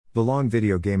Belong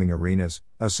Video Gaming Arenas,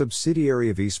 a subsidiary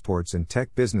of esports and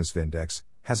tech business Vindex,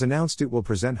 has announced it will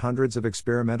present hundreds of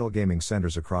experimental gaming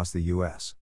centers across the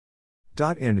U.S.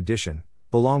 In addition,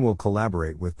 Belong will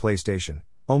collaborate with PlayStation,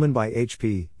 owned by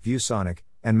HP, ViewSonic,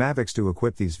 and Mavix to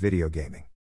equip these video gaming.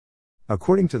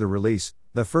 According to the release,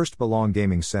 the first Belong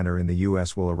Gaming Center in the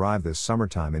U.S. will arrive this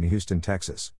summertime in Houston,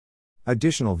 Texas.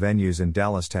 Additional venues in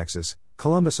Dallas, Texas,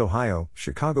 Columbus, Ohio,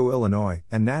 Chicago, Illinois,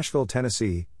 and Nashville,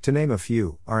 Tennessee, to name a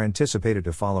few, are anticipated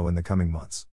to follow in the coming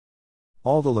months.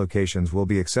 All the locations will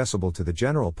be accessible to the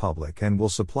general public and will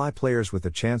supply players with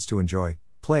a chance to enjoy,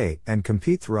 play, and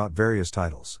compete throughout various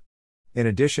titles. In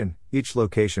addition, each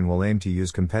location will aim to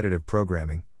use competitive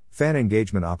programming, fan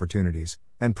engagement opportunities,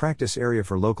 and practice area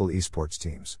for local esports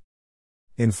teams.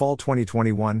 In fall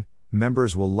 2021,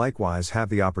 members will likewise have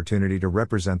the opportunity to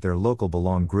represent their local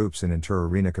Belong groups in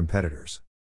inter-arena competitors.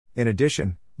 In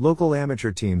addition, local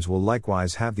amateur teams will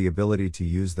likewise have the ability to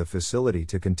use the facility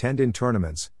to contend in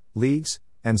tournaments, leagues,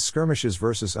 and skirmishes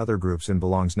versus other groups in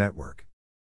Belong's network.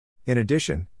 In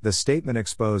addition, the statement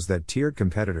exposed that tiered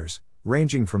competitors,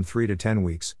 ranging from 3 to 10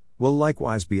 weeks, will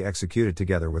likewise be executed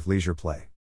together with leisure play.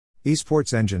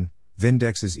 Esports Engine,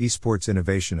 Vindex's esports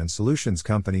innovation and solutions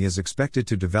company, is expected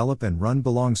to develop and run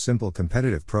Belong's simple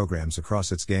competitive programs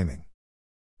across its gaming.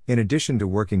 In addition to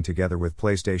working together with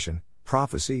PlayStation,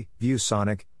 Prophecy,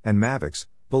 ViewSonic, and Mavix,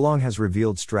 Belong has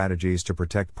revealed strategies to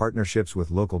protect partnerships with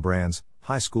local brands,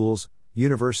 high schools,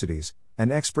 universities,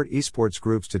 and expert esports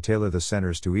groups to tailor the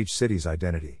centers to each city's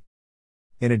identity.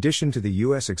 In addition to the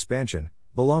U.S. expansion,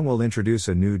 Belong will introduce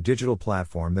a new digital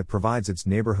platform that provides its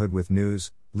neighborhood with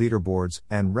news, leaderboards,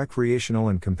 and recreational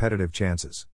and competitive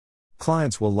chances.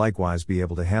 Clients will likewise be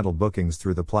able to handle bookings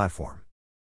through the platform.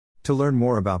 To learn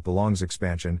more about Belong's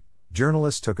expansion,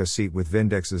 journalists took a seat with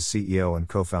Vindex's CEO and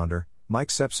co-founder, Mike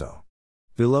Sepso.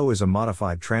 Below is a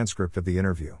modified transcript of the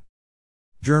interview.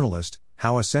 Journalist: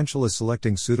 how essential is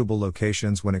selecting suitable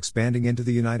locations when expanding into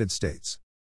the United States?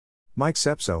 Mike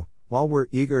Sepso: while we're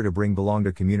eager to bring Belong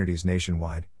to communities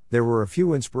nationwide, there were a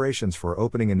few inspirations for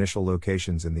opening initial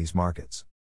locations in these markets.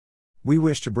 We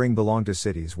wish to bring Belong to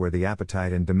cities where the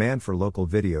appetite and demand for local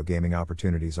video gaming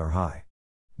opportunities are high.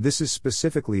 This is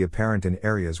specifically apparent in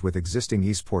areas with existing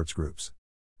esports groups.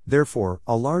 Therefore,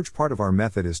 a large part of our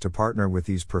method is to partner with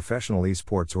these professional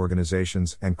esports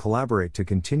organizations and collaborate to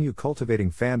continue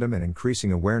cultivating fandom and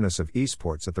increasing awareness of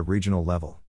esports at the regional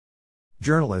level.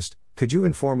 Journalist: could you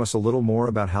inform us a little more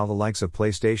about how the likes of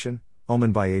PlayStation,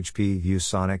 owned by HP,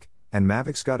 ViewSonic, and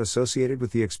Mavix got associated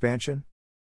with the expansion?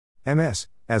 MS: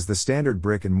 as the standard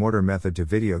brick-and-mortar method to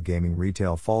video gaming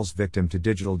retail falls victim to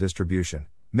digital distribution,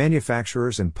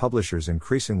 manufacturers and publishers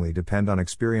increasingly depend on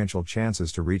experiential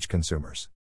chances to reach consumers.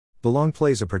 Belong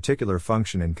plays a particular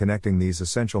function in connecting these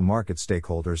essential market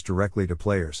stakeholders directly to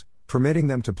players, permitting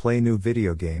them to play new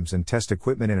video games and test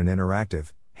equipment in an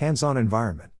interactive, hands-on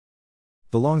environment.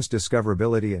 Belong's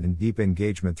discoverability and deep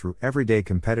engagement through everyday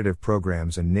competitive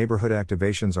programs and neighborhood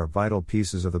activations are vital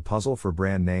pieces of the puzzle for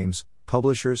brand names,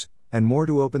 publishers, and more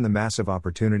to open the massive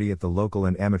opportunity at the local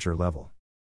and amateur level.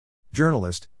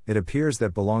 Journalist: it appears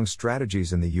that Belong's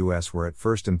strategies in the U.S. were at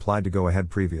first implied to go ahead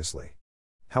previously.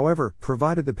 However,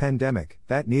 provided the pandemic,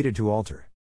 that needed to alter.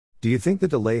 Do you think the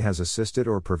delay has assisted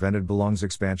or prevented Belong's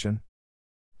expansion?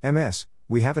 MS: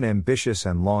 we have an ambitious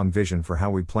and long vision for how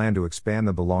we plan to expand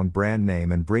the Belong brand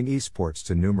name and bring esports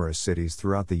to numerous cities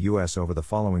throughout the U.S. over the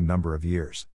following number of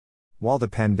years. While the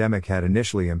pandemic had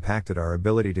initially impacted our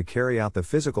ability to carry out the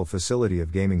physical facility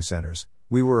of gaming centers,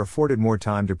 we were afforded more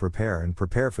time to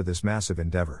prepare for this massive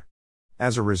endeavor.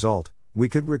 As a result, we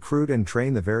could recruit and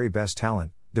train the very best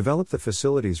talent, develop the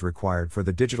facilities required for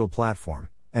the digital platform,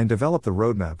 and develop the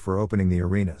roadmap for opening the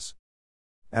arenas.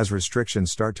 As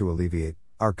restrictions start to alleviate,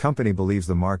 our company believes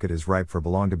the market is ripe for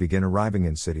Belong to begin arriving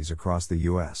in cities across the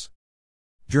U.S.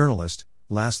 Journalist: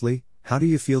 lastly, how do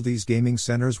you feel these gaming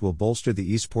centers will bolster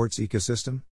the esports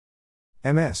ecosystem?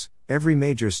 MS: every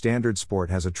major standard sport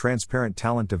has a transparent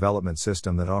talent development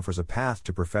system that offers a path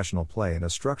to professional play and a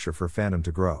structure for fandom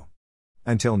to grow.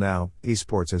 Until now,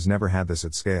 esports has never had this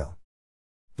at scale.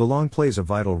 Belong plays a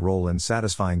vital role in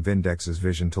satisfying Vindex's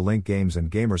vision to link games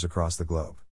and gamers across the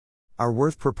globe. Our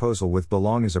worth proposal with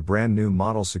Belong is a brand new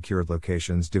model secured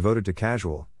locations devoted to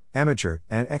casual, amateur,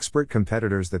 and expert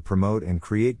competitors that promote and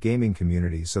create gaming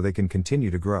communities so they can continue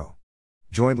to grow.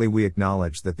 Jointly we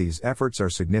acknowledge that these efforts are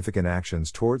significant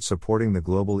actions towards supporting the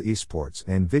global esports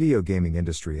and video gaming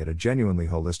industry at a genuinely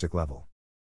holistic level.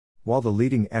 While the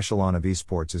leading echelon of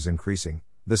esports is increasing,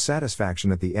 the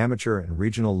satisfaction at the amateur and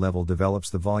regional level develops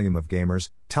the volume of gamers,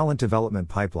 talent development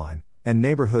pipeline, and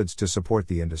neighborhoods to support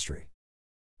the industry.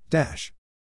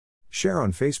 Share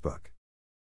on Facebook.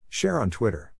 Share on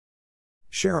Twitter.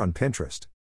 Share on Pinterest.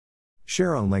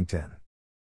 Share on LinkedIn.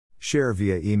 Share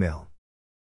via email.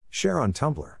 Share on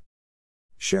Tumblr.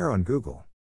 Share on Google.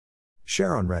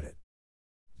 Share on Reddit.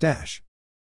 Dash.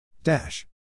 Dash.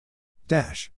 Dash.